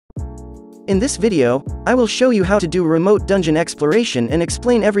In this video, I will show you how to do remote dungeon exploration and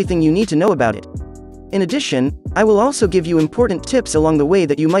explain everything you need to know about it. In addition, I will also give you important tips along the way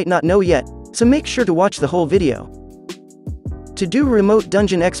that you might not know yet, so make sure to watch the whole video. To do remote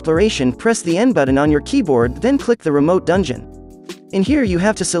dungeon exploration, press the N button on your keyboard, then click the remote dungeon. In here you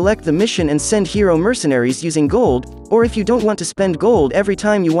have to select the mission and send hero mercenaries using gold, or if you don't want to spend gold every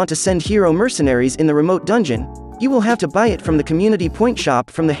time you want to send hero mercenaries in the remote dungeon, you will have to buy it from the community point shop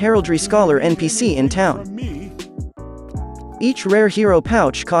from the Heraldry Scholar NPC in town. Each rare hero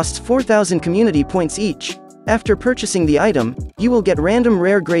pouch costs 4,000 community points each. After purchasing the item, you will get random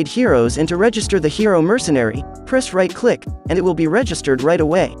rare grade heroes, and to register the hero mercenary, press right click, and it will be registered right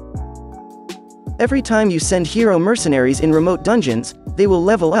away. Every time you send hero mercenaries in remote dungeons, they will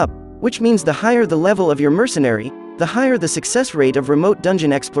level up, which means the higher the level of your mercenary, the higher the success rate of remote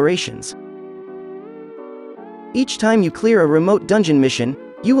dungeon explorations. Each time you clear a remote dungeon mission,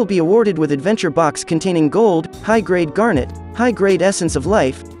 you will be awarded with adventure box containing gold, high-grade garnet, high-grade essence of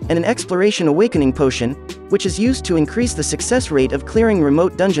life, and an exploration awakening potion, which is used to increase the success rate of clearing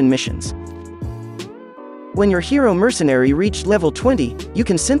remote dungeon missions. When your hero mercenary reached level 20, you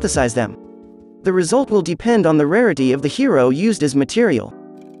can synthesize them. The result will depend on the rarity of the hero used as material.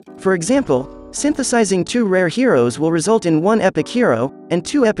 For example, synthesizing 2 rare heroes will result in 1 epic hero, and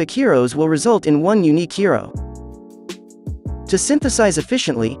 2 epic heroes will result in 1 unique hero. To synthesize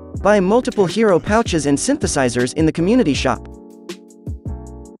efficiently, buy multiple hero pouches and synthesizers in the community shop.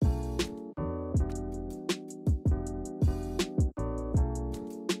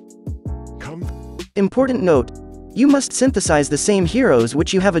 Important note: you must synthesize the same heroes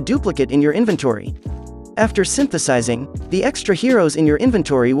which you have a duplicate in your inventory. After synthesizing, the extra heroes in your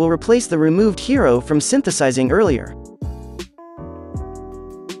inventory will replace the removed hero from synthesizing earlier.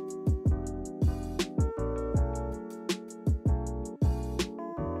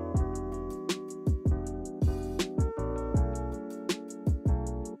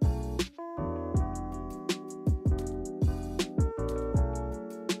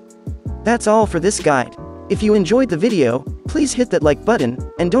 That's all for this guide. If you enjoyed the video, please hit that like button,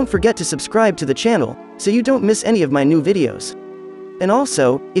 and don't forget to subscribe to the channel, so you don't miss any of my new videos. And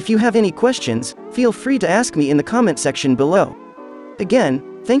also, if you have any questions, feel free to ask me in the comment section below. Again,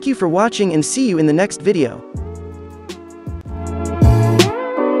 thank you for watching and see you in the next video.